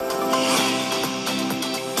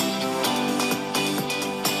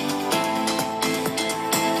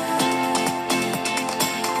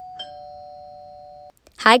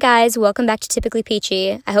Hi guys, welcome back to Typically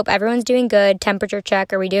Peachy. I hope everyone's doing good. Temperature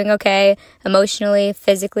check. Are we doing okay? Emotionally,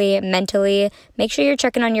 physically, mentally? Make sure you're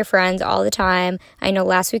checking on your friends all the time. I know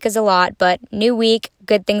last week is a lot, but new week,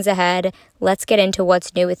 good things ahead. Let's get into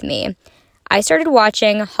what's new with me. I started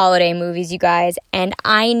watching holiday movies, you guys, and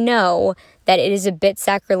I know that it is a bit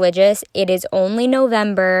sacrilegious. It is only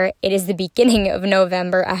November. It is the beginning of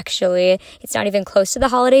November, actually. It's not even close to the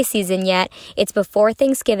holiday season yet. It's before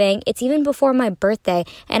Thanksgiving. It's even before my birthday.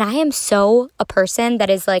 And I am so a person that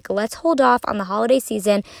is like, let's hold off on the holiday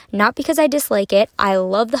season, not because I dislike it. I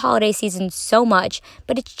love the holiday season so much,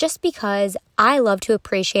 but it's just because I love to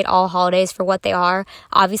appreciate all holidays for what they are.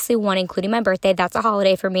 Obviously, one, including my birthday, that's a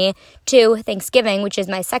holiday for me. Two, Thanksgiving, which is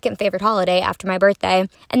my second favorite holiday after my birthday.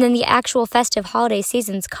 And then the actual festive holiday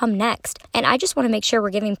seasons come next. And I just want to make sure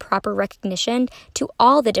we're giving proper recognition to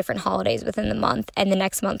all the different holidays within the month and the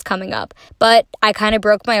next month coming up. But I kind of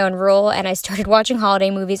broke my own rule and I started watching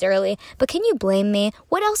holiday movies early. But can you blame me?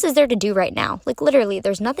 What else is there to do right now? Like literally,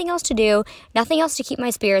 there's nothing else to do, nothing else to keep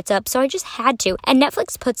my spirits up. So I just had to. And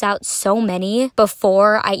Netflix puts out so many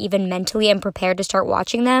before I even mentally am prepared to start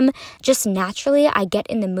watching them. Just naturally, I get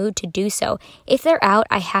in the mood to do so. If they're out,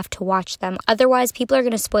 I have to watch them. Otherwise, people are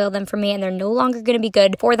going to spoil them for me and they're no longer going to be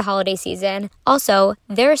good for the holiday season. Also,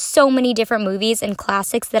 there are so many different movies and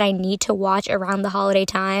classics that I need to watch around the holiday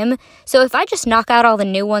time. So if I just knock out all the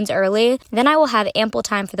new ones early, then I will have ample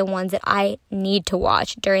time for the ones that I need to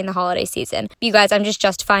watch during the holiday season. You guys, I'm just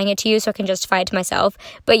justifying it to you so I can justify it to myself.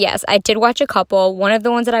 But yes, I did watch a couple. One of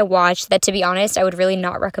the ones that I watched that, to be honest, I would really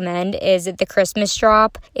not recommend is The Christmas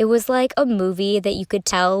Drop. It was like a movie that you could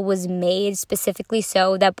tell was made specifically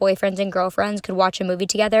so that boyfriends and girlfriends could watch a movie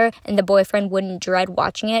together and the boyfriend wouldn't dread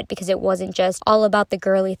watching it because it wasn't just all about the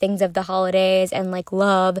girly things of the holidays and like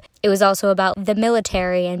love. It was also about the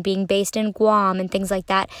military and being based in Guam and things like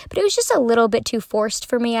that. But it was just a little bit too forced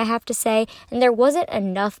for me, I have to say. And there wasn't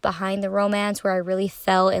enough behind the romance where I really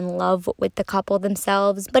fell in love with the couple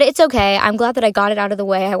themselves. But it's okay. I'm glad that I got it out of the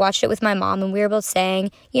way. I watched it with my mom and we were both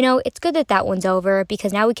saying, you know, it's good that that one's over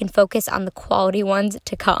because now we can focus on the quality ones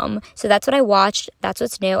to come. So that's what I watched. That's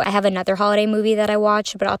what's new. I have another holiday movie that I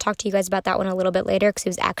watched, but I'll talk to you guys about that one a little bit later because it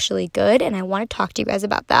was actually good and I want to talk to you guys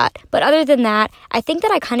about that. But other than that, I think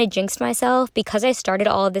that I kind of jinxed myself because I started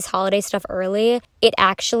all of this holiday stuff early. It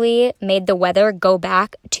actually made the weather go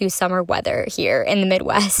back to summer weather here in the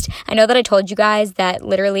Midwest. I know that I told you guys that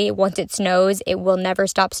literally once it snows, it will never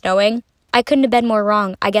stop snowing. I couldn't have been more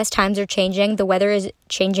wrong. I guess times are changing. The weather is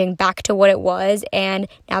changing back to what it was. And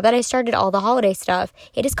now that I started all the holiday stuff,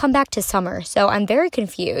 it has come back to summer. So I'm very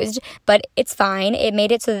confused, but it's fine. It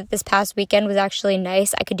made it so that this past weekend was actually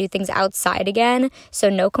nice. I could do things outside again. So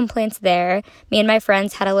no complaints there. Me and my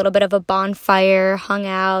friends had a little bit of a bonfire, hung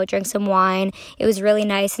out, drank some wine. It was really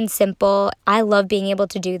nice and simple. I love being able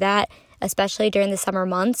to do that, especially during the summer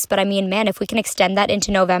months. But I mean, man, if we can extend that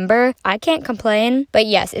into November, I can't complain. But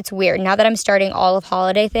yes, it's weird. Now that I'm starting all of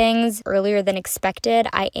holiday things earlier than expected,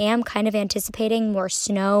 I am kind of anticipating more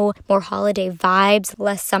snow, more holiday vibes,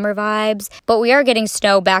 less summer vibes. But we are getting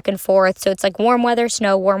snow back and forth. So it's like warm weather,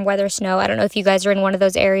 snow, warm weather, snow. I don't know if you guys are in one of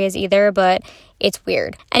those areas either, but it's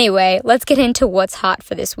weird. Anyway, let's get into what's hot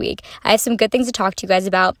for this week. I have some good things to talk to you guys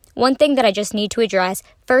about. One thing that I just need to address,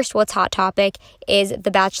 first, what's hot topic, is The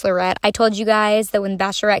Bachelorette. I told you guys that when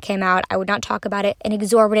Bachelorette came out, I would not talk about it an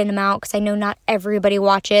exorbitant amount because I know not everybody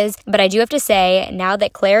watches. But I do have to say, now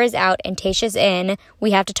that Claire is out and Tayshia's in,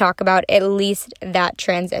 we have to talk about at least that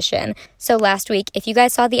transition. So last week, if you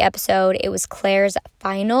guys saw the episode, it was Claire's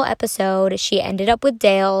final episode. She ended up with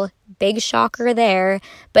Dale. Big shocker there.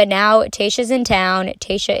 But now Tayshia's in town.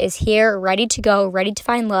 Tayshia is here, ready to go, ready to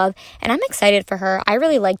find love. And I'm excited for her. I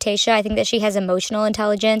really like Tayshia. I think that she has emotional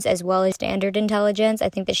intelligence as well as standard intelligence. I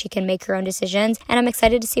think that she can make her own decisions. And I'm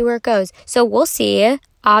excited to see where it goes. So we'll see.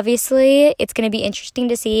 Obviously, it's going to be interesting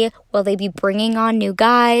to see, will they be bringing on new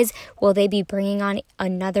guys? Will they be bringing on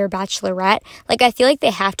another bachelorette? Like, I feel like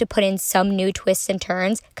they have to put in some new twists and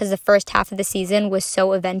turns because the first half of the season was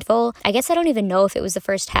so eventful. I guess I don't even know if it was the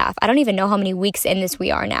first half. I don't even know how many weeks in this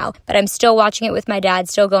we are now, but I'm still watching it with my dad,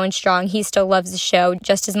 still going strong. He still loves the show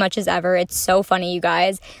just as much as ever. It's so funny, you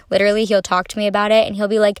guys. Literally, he'll talk to me about it and he'll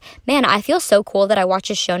be like, man, I feel so cool that I watch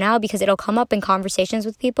this show now because it'll come up in conversations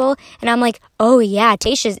with people. And I'm like, oh yeah,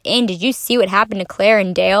 Tayshia's in. Did you see what happened to Claire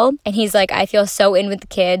and Dale? And he's like, I feel so in with the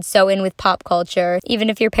kids, so in with pop culture.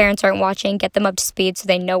 Even if your parents aren't watching, get them up to speed so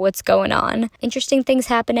they know what's going on. Interesting things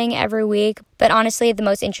happening every week. But honestly, the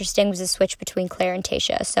most interesting was the switch between Claire and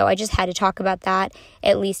Tayshia. So I just had to talk about that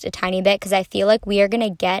at least a tiny bit because I feel like we are going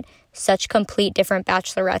to get such complete different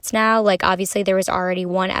bachelorettes now. Like, obviously there was already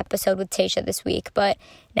one episode with Tayshia this week, but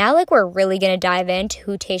now, like, we're really going to dive into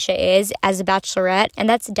who Tayshia is as a bachelorette, and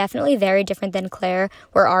that's definitely very different than Claire.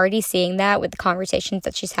 We're already seeing that with the conversations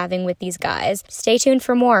that she's having with these guys. Stay tuned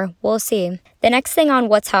for more. We'll see. The next thing on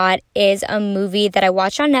What's Hot is a movie that I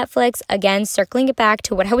watched on Netflix. Again, circling it back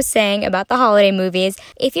to what I was saying about the holiday movies.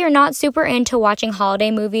 If you're not super into watching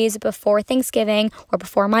holiday movies before Thanksgiving or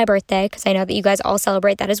before my birthday, because I know that you guys all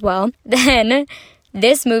celebrate that as well, then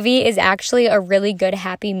this movie is actually a really good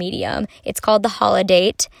happy medium. It's called The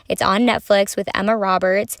Holidate. It's on Netflix with Emma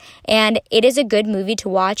Roberts, and it is a good movie to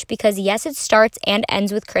watch because, yes, it starts and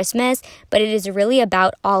ends with Christmas, but it is really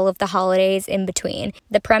about all of the holidays in between.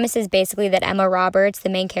 The premise is basically that Emma Roberts, the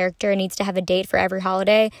main character, needs to have a date for every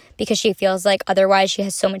holiday because she feels like otherwise she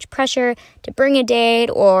has so much pressure to bring a date,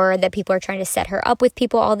 or that people are trying to set her up with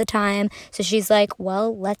people all the time. So she's like,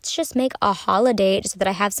 well, let's just make a holiday so that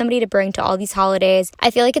I have somebody to bring to all these holidays.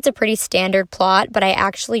 I feel like it's a pretty standard plot, but I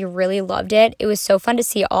actually really loved it. It was so fun to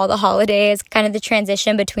see all the holidays, kind of the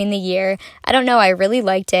transition between the year. I don't know, I really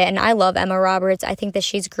liked it, and I love Emma Roberts. I think that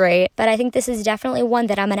she's great, but I think this is definitely one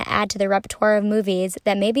that I'm going to add to the repertoire of movies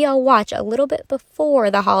that maybe I'll watch a little bit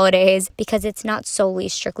before the holidays because it's not solely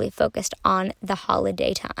strictly focused on the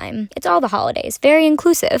holiday time. It's all the holidays. Very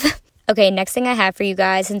inclusive. Okay, next thing I have for you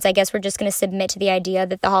guys, since I guess we're just going to submit to the idea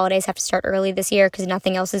that the holidays have to start early this year because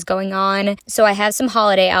nothing else is going on. So I have some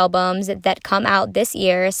holiday albums that come out this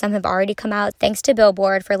year. Some have already come out. Thanks to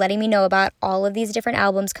Billboard for letting me know about all of these different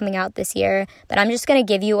albums coming out this year. But I'm just going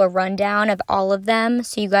to give you a rundown of all of them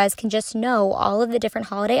so you guys can just know all of the different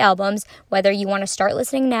holiday albums, whether you want to start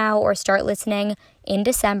listening now or start listening in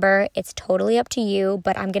December. It's totally up to you,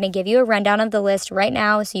 but I'm going to give you a rundown of the list right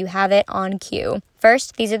now so you have it on cue.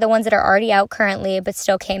 First, these are the ones that are already out currently but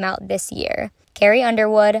still came out this year. Carrie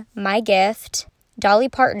Underwood, My Gift, Dolly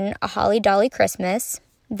Parton, A Holly Dolly Christmas,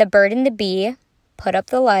 The Bird and the Bee, Put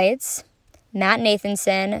Up the Lights, Matt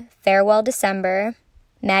Nathanson, Farewell December,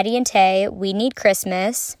 Maddie and Tay, We Need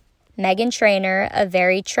Christmas, Meghan Trainor, A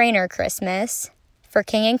Very Trainor Christmas, For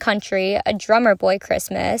King and Country, A Drummer Boy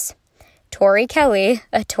Christmas, Tori Kelly,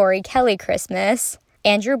 A Tori Kelly Christmas,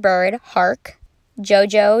 Andrew Bird, Hark,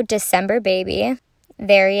 JoJo, December Baby,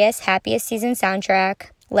 Various, Happiest Season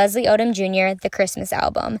Soundtrack, Leslie Odom Jr., The Christmas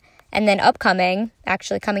Album. And then upcoming,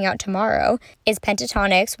 actually coming out tomorrow, is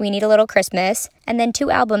Pentatonix, We Need a Little Christmas. And then 2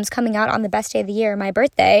 albums coming out on the best day of the year, my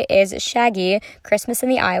birthday, is Shaggy, Christmas in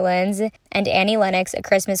the Islands, and Annie Lennox, A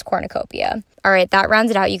Christmas Cornucopia. All right, that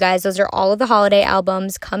rounds it out, you guys. Those are all of the holiday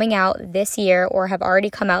albums coming out this year or have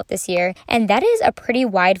already come out this year. And that is a pretty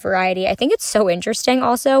wide variety. I think it's so interesting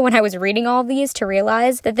also when I was reading all of these to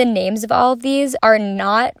realize that the names of all of these are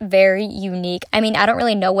not very unique. I mean, I don't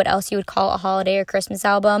really know what else you would call a holiday or Christmas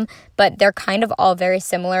album, but they're kind of all very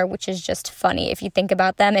similar, which is just funny if you think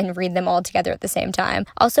about them and read them all together at the same time.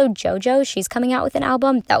 Also, JoJo, she's coming out with an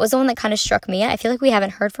album. That was the one that kind of struck me. I feel like we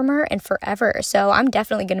haven't heard from her in forever, so I'm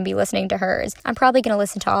definitely going to be listening to hers. I'm probably going to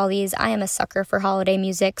listen to all these. I am a sucker for holiday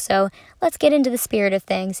music, so let's get into the spirit of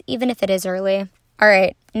things, even if it is early. All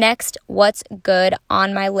right, next, what's good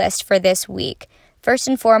on my list for this week? First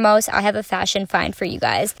and foremost, I have a fashion find for you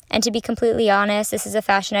guys. And to be completely honest, this is a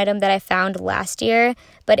fashion item that I found last year,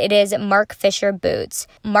 but it is Marc Fisher boots.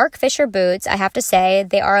 Marc Fisher boots, I have to say,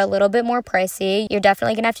 they are a little bit more pricey. You're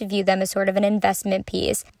definitely going to have to view them as sort of an investment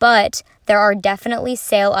piece, but there are definitely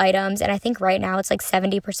sale items, and I think right now it's like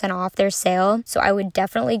 70% off their sale, so I would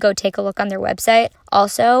definitely go take a look on their website.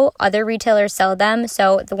 Also, other retailers sell them,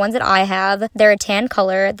 so the ones that I have, they're a tan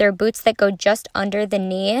color. They're boots that go just under the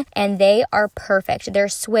knee, and they are perfect. They're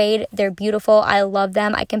suede, they're beautiful, I love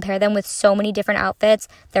them. I compare them with so many different outfits.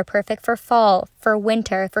 They're perfect for fall, for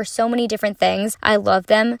winter, for so many different things. I love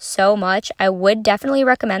them so much. I would definitely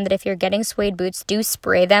recommend that if you're getting suede boots, do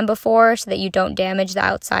spray them before so that you don't damage the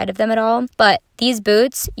outside of them at all. But these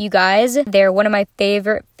boots, you guys, they're one of my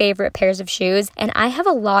favorite pairs of shoes, and I have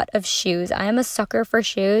a lot of shoes. I am a sucker for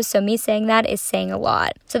shoes, so me saying that is saying a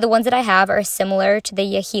lot. So the ones that I have are similar to the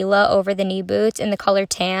Yahila over the knee boots in the color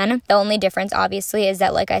tan. The only difference, obviously, is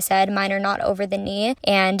that, like I said, mine are not over the knee,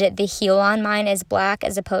 and the heel on mine is black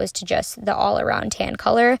as opposed to just the all-around tan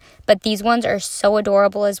color. But these ones are so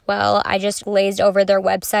adorable as well. I just glazed over their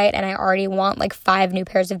website, and I already want like 5 new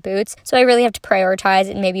pairs of boots, so I really have to prioritize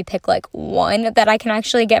and maybe pick like one that I can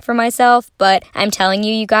actually get for myself. But I'm telling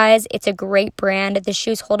you, you guys, it's a great brand. The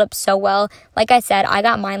shoes hold up so well. Like I said, I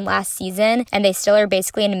got mine last season and they still are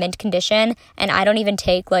basically in mint condition, and I don't even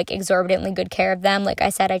take like exorbitantly good care of them. Like I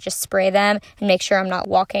said, I just spray them and make sure I'm not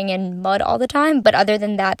walking in mud all the time. But other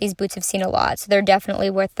than that, these boots have seen a lot, so they're definitely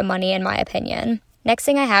worth the money in my opinion. Next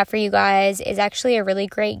thing I have for you guys is actually a really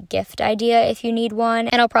great gift idea if you need one.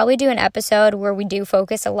 And I'll probably do an episode where we do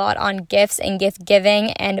focus a lot on gifts and gift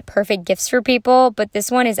giving and perfect gifts for people. But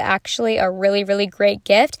this one is actually a really, really great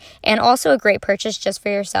gift and also a great purchase just for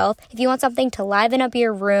yourself. If you want something to liven up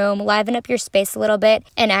your room, liven up your space a little bit,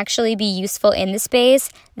 and actually be useful in the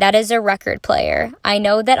space, that is a record player. I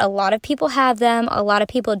know that a lot of people have them, a lot of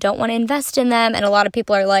people don't want to invest in them, and a lot of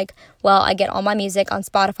people are like, well, I get all my music on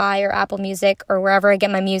Spotify or Apple Music or wherever I get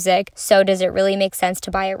my music, so does it really make sense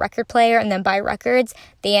to buy a record player and then buy records?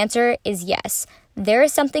 The answer is yes. There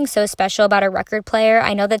is something so special about a record player.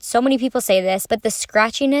 I know that so many people say this, but the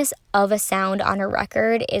scratchiness of a sound on a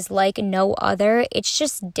record is like no other. It's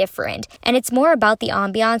just different, and it's more about the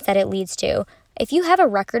ambiance that it leads to. If you have a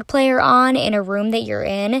record player on in a room that you're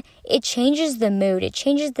in, it changes the mood, it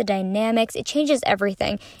changes the dynamics, it changes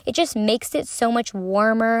everything. It just makes it so much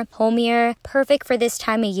warmer, homier, perfect for this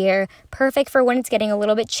time of year, perfect for when it's getting a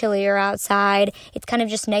little bit chillier outside. It's kind of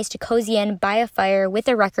just nice to cozy in by a fire with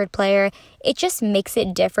a record player. It just makes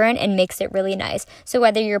it different and makes it really nice. So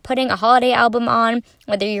whether you're putting a holiday album on,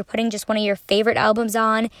 whether you're putting just one of your favorite albums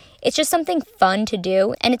on, it's just something fun to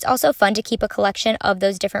do. And it's also fun to keep a collection of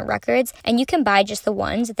those different records, and you can buy just the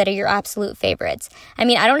ones that are your absolute favorites. I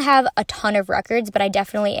mean, I don't have a ton of records, but I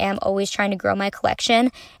definitely am always trying to grow my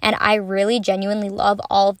collection, and I really genuinely love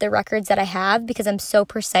all of the records that I have because I'm so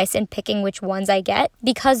precise in picking which ones I get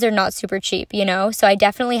because they're not super cheap, you know? So I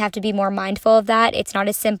definitely have to be more mindful of that. It's not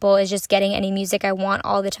as simple as just getting any music I want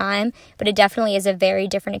all the time, but it definitely is a very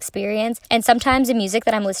different experience. And sometimes the music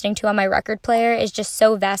that I'm listening to on my record player is just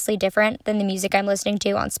so vastly different than the music I'm listening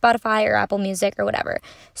to on Spotify or Apple Music or whatever.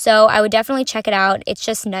 So I would definitely check it out. It's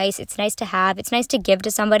just nice. It's nice to have. It's nice to give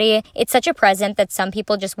to somebody. It's such a present that some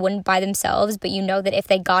people just wouldn't buy themselves, but you know that if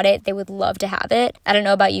they got it, they would love to have it. I don't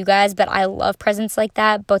know about you guys, but I love presents like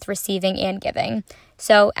that, both receiving and giving.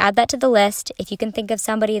 So add that to the list. If you can think of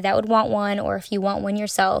somebody that would want one, or if you want one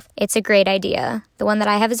yourself, it's a great idea. The one that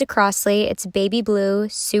I have is a Crossley. It's baby blue,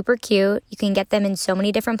 super cute. You can get them in so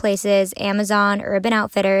many different places: Amazon, Urban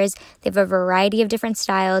Outfitters. They have a variety of different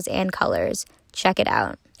styles and colors. Check it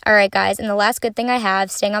out. All right, guys, and the last good thing I have,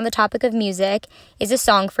 staying on the topic of music, is a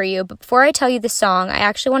song for you. But before I tell you the song, I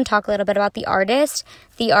actually want to talk a little bit about the artist.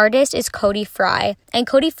 The artist is Cody Fry, and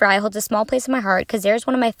Cody Fry holds a small place in my heart because there's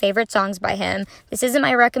one of my favorite songs by him. This isn't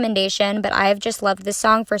my recommendation, but I've just loved this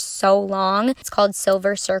song for so long. It's called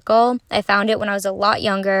Silver Circle. I found it when I was a lot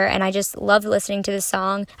younger, and I just loved listening to this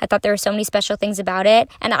song. I thought there were so many special things about it,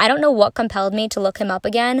 and I don't know what compelled me to look him up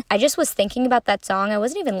again. I just was thinking about that song. I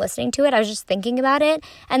wasn't even listening to it. I was just thinking about it,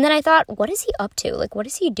 and then I thought, what is he up to? Like, what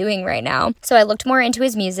is he doing right now? So I looked more into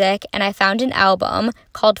his music, and I found an album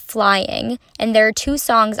called Flying, and there are two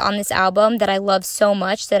songs on this album that I love so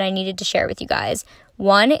much that I needed to share with you guys.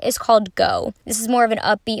 One is called Go. This is more of an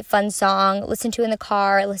upbeat, fun song. Listen to in the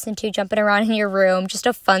car, listen to jumping around in your room. Just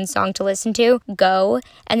a fun song to listen to. Go.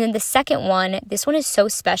 And then the second one, this one is so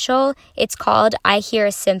special. It's called I Hear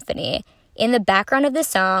a Symphony. In the background of the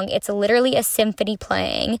song, it's literally a symphony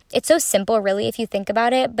playing. It's so simple, really, if you think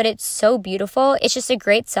about it, but it's so beautiful. It's just a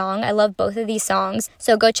great song. I love both of these songs,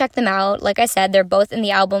 so go check them out. Like I said, they're both in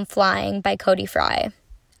the album Flying by Cody Fry.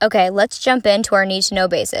 Okay, let's jump into our need to know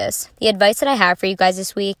basis. The advice that I have for you guys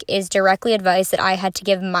this week is directly advice that I had to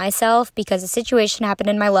give myself because a situation happened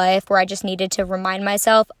in my life where I just needed to remind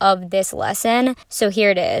myself of this lesson. So here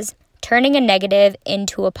it is. Turning a negative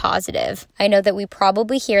into a positive. I know that we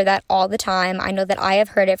probably hear that all the time. I know that I have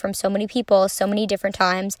heard it from so many people so many different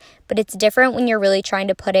times, but it's different when you're really trying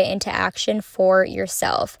to put it into action for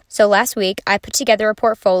yourself. So last week, I put together a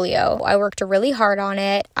portfolio. I worked really hard on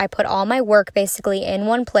it. I put all my work basically in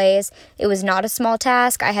one place. It was not a small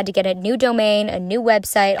task. I had to get a new domain, a new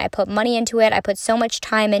website. I put money into it. I put so much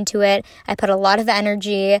time into it. I put a lot of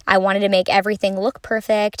energy. I wanted to make everything look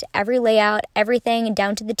perfect, every layout, everything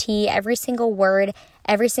down to the T, every single word,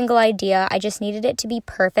 every single idea. I just needed it to be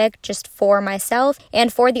perfect just for myself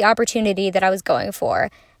and for the opportunity that I was going for.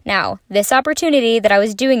 Now, this opportunity that I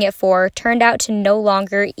was doing it for turned out to no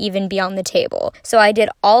longer even be on the table. So I did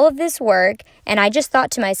all of this work, and I just thought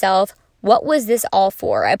to myself, what was this all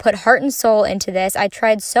for? I put heart and soul into this. I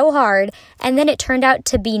tried so hard, and then it turned out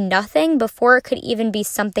to be nothing before it could even be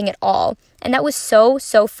something at all. And that was so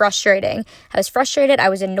frustrating. I was frustrated, I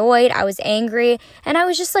was annoyed, I was angry, and I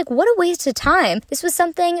was just like, what a waste of time. This was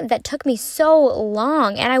something that took me so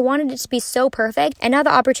long, and I wanted it to be so perfect, and now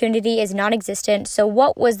the opportunity is non-existent, so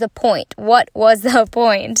what was the point? What was the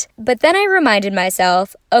point? But then I reminded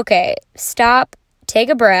myself, okay, stop, take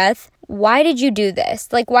a breath. why did you do this?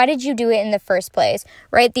 Like, why did you do it in the first place,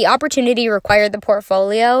 right? The opportunity required the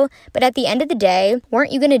portfolio, but at the end of the day,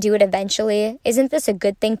 weren't you going to do it eventually? Isn't this a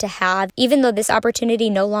good thing to have? Even though this opportunity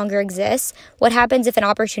no longer exists, what happens if an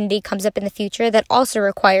opportunity comes up in the future that also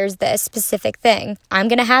requires this specific thing? I'm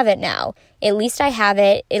going to have it now. At least I have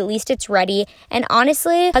it. At least it's ready. And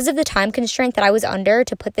honestly, because of the time constraint that I was under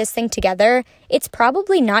to put this thing together, it's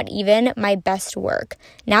probably not even my best work.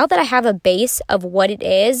 Now that I have a base of what it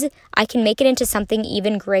is, I can make it into something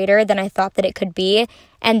even greater than I thought that it could be.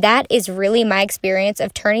 And that is really my experience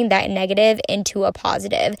of turning that negative into a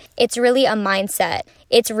positive. It's really a mindset.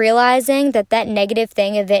 It's realizing that that negative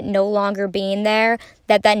thing of it no longer being there,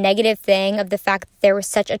 that negative thing of the fact that there was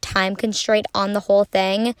such a time constraint on the whole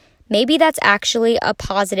thing, maybe that's actually a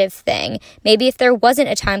positive thing. Maybe if there wasn't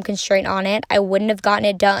a time constraint on it, I wouldn't have gotten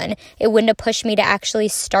it done. It wouldn't have pushed me to actually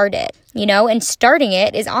start it, and starting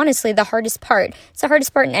it is honestly the hardest part. It's the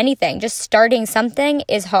hardest part in anything. Just starting something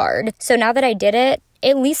is hard. So now that I did it,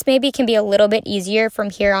 at least maybe it can be a little bit easier from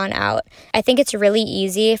here on out. I think it's really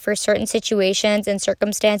easy for certain situations and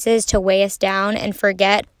circumstances to weigh us down and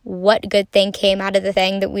forget what good thing came out of the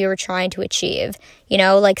thing that we were trying to achieve.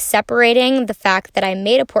 Like separating the fact that I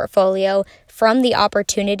made a portfolio from the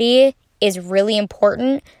opportunity is really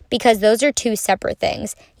important because those are two separate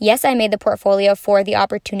things. Yes, I made the portfolio for the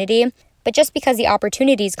opportunity, but just because the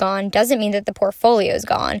opportunity's gone doesn't mean that the portfolio's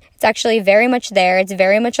gone. It's actually very much there. It's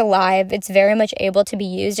very much alive. It's very much able to be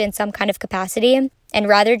used in some kind of capacity. And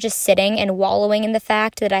rather just sitting and wallowing in the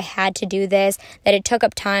fact that I had to do this, that it took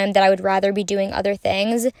up time, that I would rather be doing other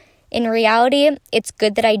things, in reality, it's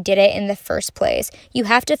good that I did it in the first place. You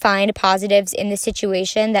have to find positives in the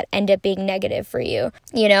situation that end up being negative for you,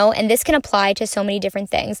 and this can apply to so many different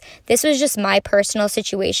things. This was just my personal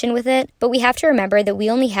situation with it, but we have to remember that we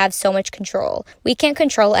only have so much control. We can't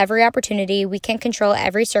control every opportunity. We can't control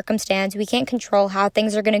every circumstance. We can't control how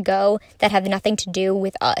things are going to go that have nothing to do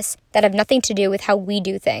with us, that have nothing to do with how we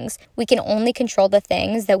do things. We can only control the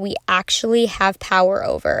things that we actually have power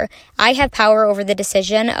over. I have power over the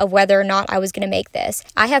decision of whether or not I was going to make this.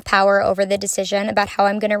 I have power over the decision about how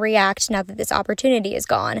I'm going to react now that this opportunity is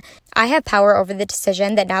gone. I have power over the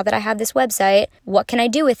decision that now that I have this website, what can I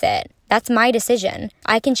do with it? That's my decision.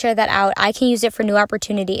 I can share that out. I can use it for new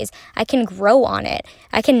opportunities. I can grow on it.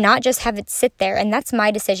 I can not just have it sit there, and that's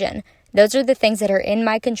my decision. Those are the things that are in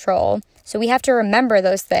my control. So we have to remember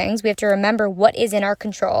those things. We have to remember what is in our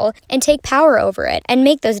control and take power over it and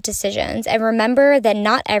make those decisions. And remember that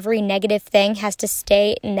not every negative thing has to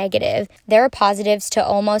stay negative. There are positives to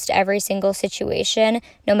almost every single situation,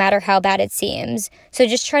 no matter how bad it seems. So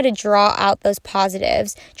just try to draw out those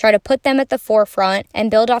positives. Try to put them at the forefront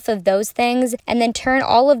and build off of those things, and then turn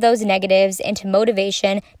all of those negatives into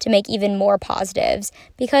motivation to make even more positives.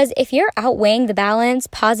 Because if you're outweighing the balance,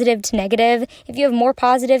 positive to negative, if you have more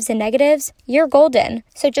positives than negatives, you're golden.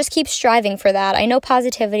 So just keep striving for that. I know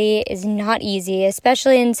positivity is not easy,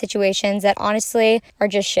 especially in situations that honestly are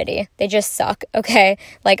just shitty. They just suck, okay?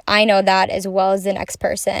 Like, I know that as well as the next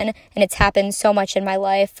person, and it's happened so much in my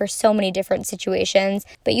life for so many different situations,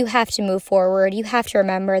 but you have to move forward. You have to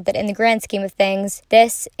remember that in the grand scheme of things,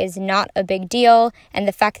 this is not a big deal, and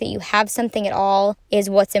the fact that you have something at all is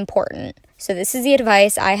what's important. So this is the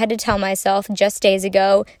advice I had to tell myself just days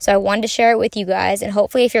ago. So I wanted to share it with you guys. And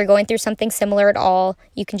hopefully if you're going through something similar at all,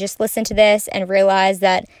 you can just listen to this and realize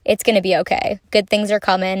that it's going to be okay. Good things are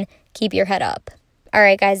coming. Keep your head up. All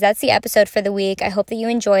right, guys, that's the episode for the week. I hope that you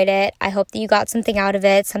enjoyed it. I hope that you got something out of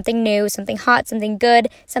it, something new, something hot, something good,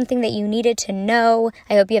 something that you needed to know.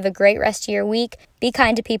 I hope you have a great rest of your week. Be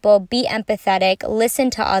kind to people. Be empathetic. Listen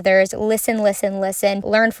to others. Listen.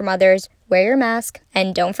 Learn from others. Wear your mask.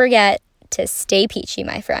 And don't forget to stay peachy,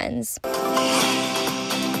 my friends.